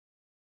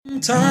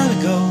Time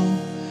ago,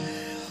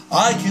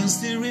 I can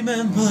still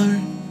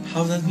remember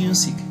how that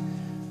music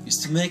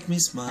used to make me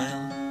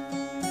smile.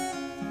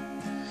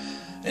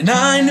 And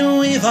I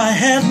knew if I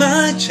had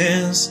my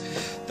chance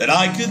that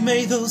I could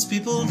make those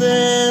people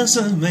dance,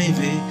 and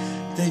maybe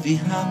they'd be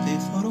happy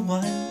for a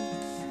while.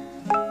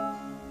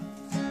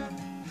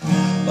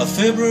 But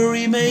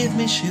February made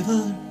me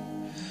shiver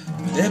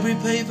with every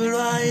paper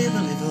I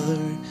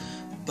delivered.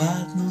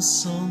 Bad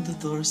news on the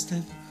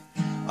doorstep,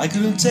 I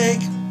couldn't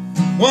take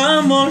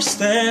one more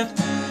step.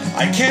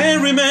 I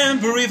can't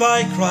remember if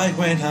I cried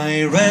when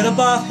I read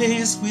about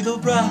his widow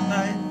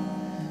bride.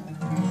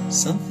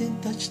 Something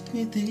touched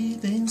me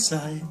deep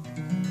inside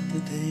the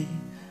day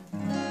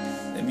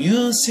the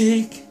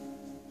music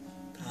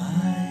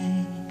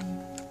died.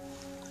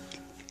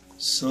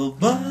 So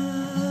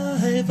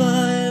bye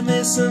bye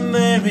Miss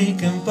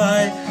American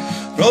Pie,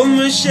 from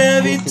a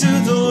Chevy to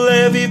the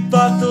levee,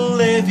 but the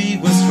levee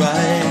was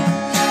dry.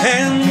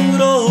 And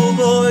good old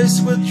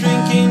boys were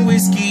drinking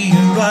whiskey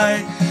and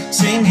rye,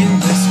 singing,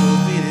 this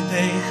will be the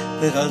day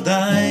that I'll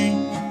die.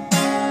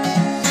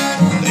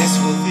 This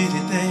will be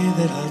the day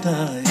that I'll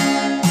die.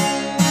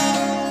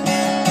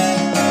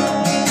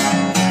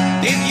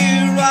 Did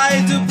you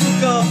write the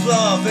book of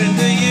love, and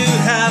do you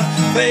have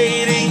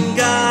faith in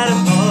God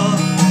above?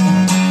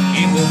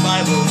 If the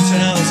Bible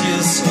tells you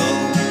so.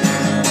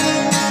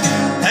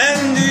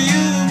 And do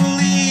you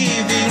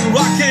believe in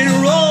rock and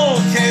roll?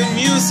 Can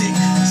music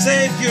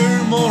save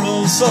your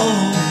moral soul?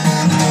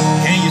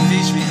 Can you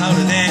teach me how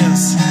to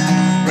dance?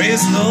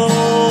 Praise Lord.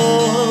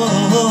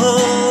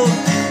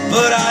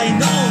 But I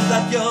know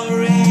that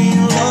you're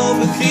in love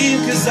with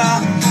him, 'cause I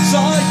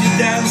saw you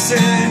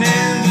dancing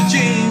in the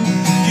gym.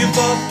 You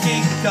both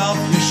kicked off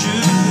your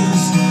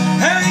shoes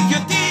and you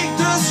dig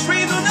the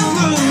street on the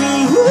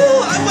roof.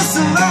 I was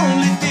a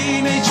lonely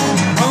teenage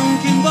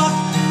honking buck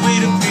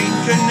with a pink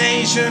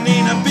carnation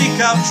in a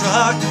pickup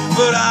truck,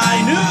 but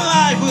I knew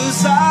I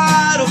was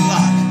out of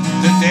luck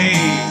the day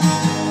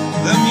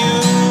the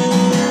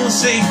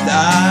music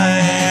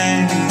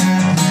died.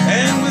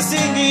 And we're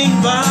singing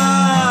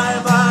bye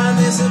bye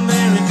Miss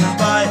American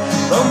Pie,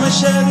 from a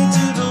Chevy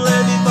to the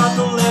levee, but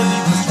the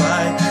levee was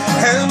dry.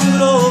 And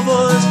good old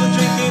boys were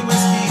drinking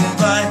whiskey and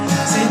pie,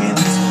 singing,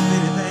 this will be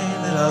the day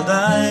that I'll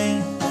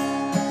die.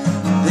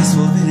 This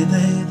will be the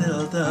day that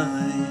I'll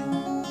die.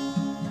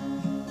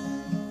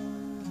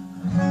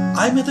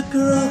 I met a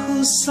girl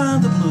who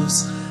sang the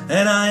blues,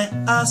 and I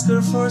asked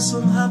her for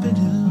some happy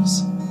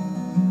news,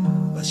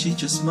 but she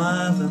just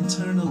smiled and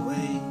turned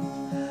away.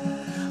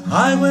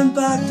 I went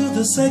back to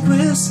the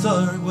sacred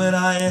store where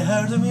I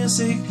heard the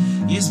music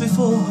years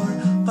before,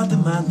 but the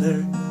man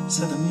there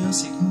said the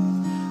music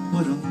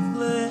wouldn't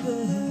play.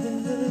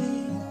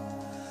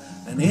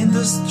 And in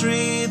the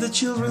street the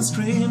children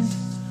screamed,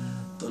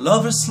 the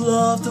lovers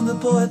loved and the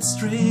poets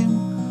dreamed,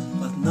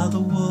 but not a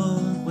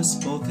word was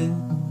spoken.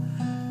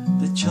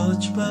 The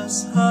church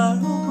bells are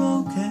all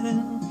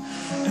broken.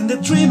 And the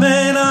three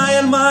men I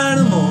admire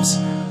the most,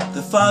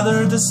 the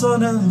Father, the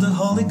Son, and the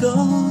Holy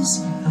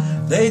Ghost,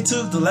 they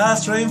took the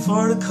last train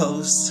for the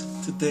coast.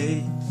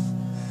 Today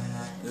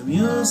the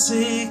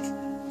music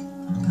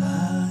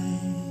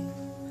died,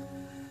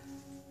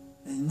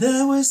 and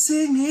they were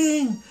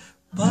singing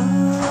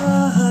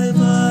bye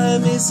bye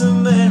Miss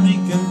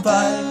American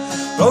Pie,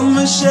 from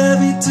a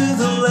Chevy to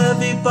the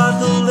levee, but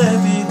the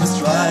levee was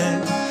dry.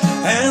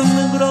 And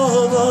the good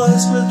old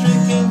boys were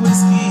drinking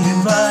whiskey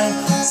and rye,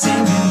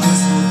 singing,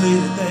 this will be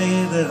the day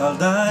that I'll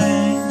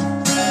die.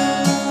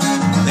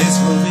 This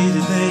will be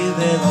the day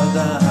that I'll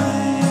die.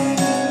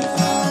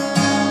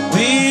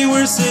 We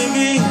were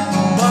singing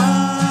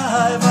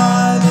bye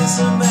bye Miss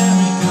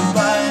American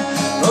Pie,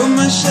 from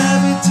a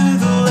Chevy to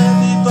the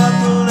levee, but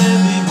the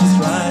levee was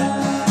dry.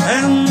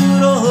 And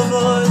good old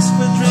boys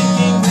were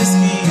drinking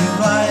whiskey and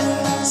rye,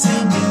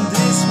 singing,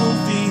 this will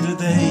be the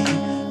day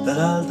that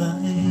I'll die.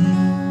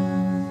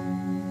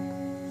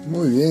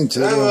 Muy bien,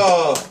 Chelo.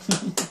 ¡Bravo!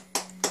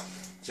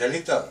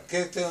 Chelito,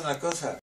 ¿qué tengo una cosa?